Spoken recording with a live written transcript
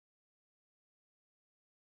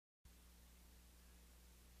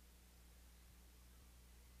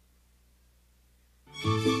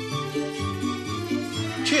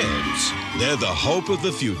They're the hope of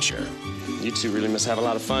the future. You two really must have a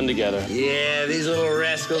lot of fun together. Yeah, these little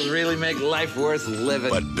rascals really make life worth living.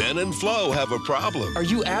 But Ben and Flo have a problem. Are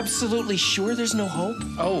you absolutely sure there's no hope?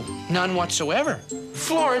 Oh, none whatsoever.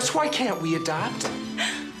 Florence, why can't we adopt?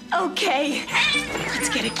 Okay, let's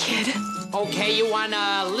get a kid. Okay, you want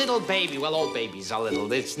a little baby. Well, old babies are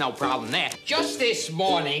little. It's no problem there. Just this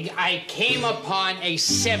morning, I came upon a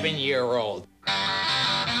 7-year-old.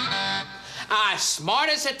 Smart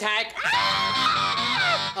as a tack.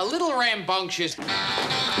 A little rambunctious.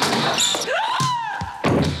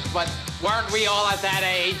 But weren't we all at that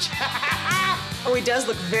age? Oh, he does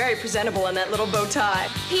look very presentable in that little bow tie.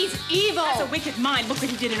 He's evil. That's a wicked mind. Look what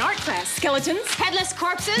he did in art class. Skeletons. Headless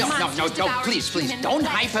corpses. No, please, don't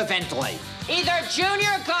hyperventilate. Either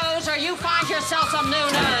Junior goes or you find yourself some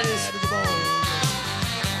new nuns.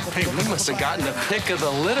 Hey, we must have gotten the pick of the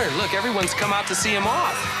litter. Look, everyone's come out to see him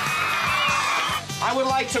off. I would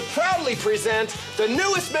like to proudly present the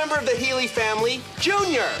newest member of the Healy family,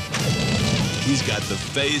 Junior. He's got the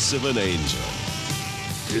face of an angel.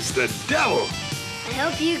 It's the devil. I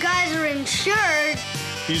hope you guys are insured.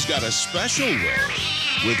 He's got a special way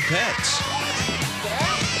with pets.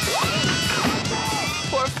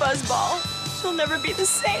 Poor Fuzzball. She'll never be the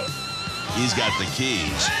same. He's got the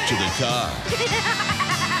keys to the car.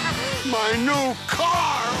 My new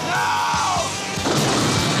car!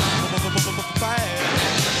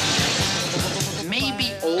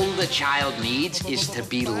 Maybe all the child needs is to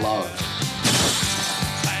be loved.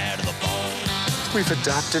 We've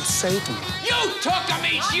adopted Satan. You took him,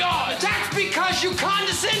 he's yours! That's because you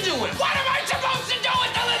condescend to him! What am I supposed to do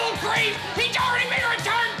with the little creep? He's already been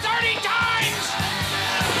returned 30 times!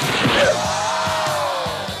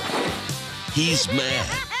 He's mad.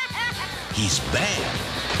 He's bad.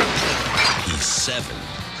 He's 7.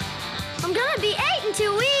 I'm gonna be 8 in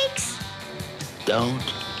 2 weeks. Don't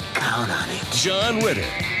count on it. John Ritter.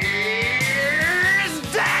 Here's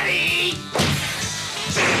Daddy!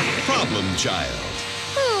 Problem Child.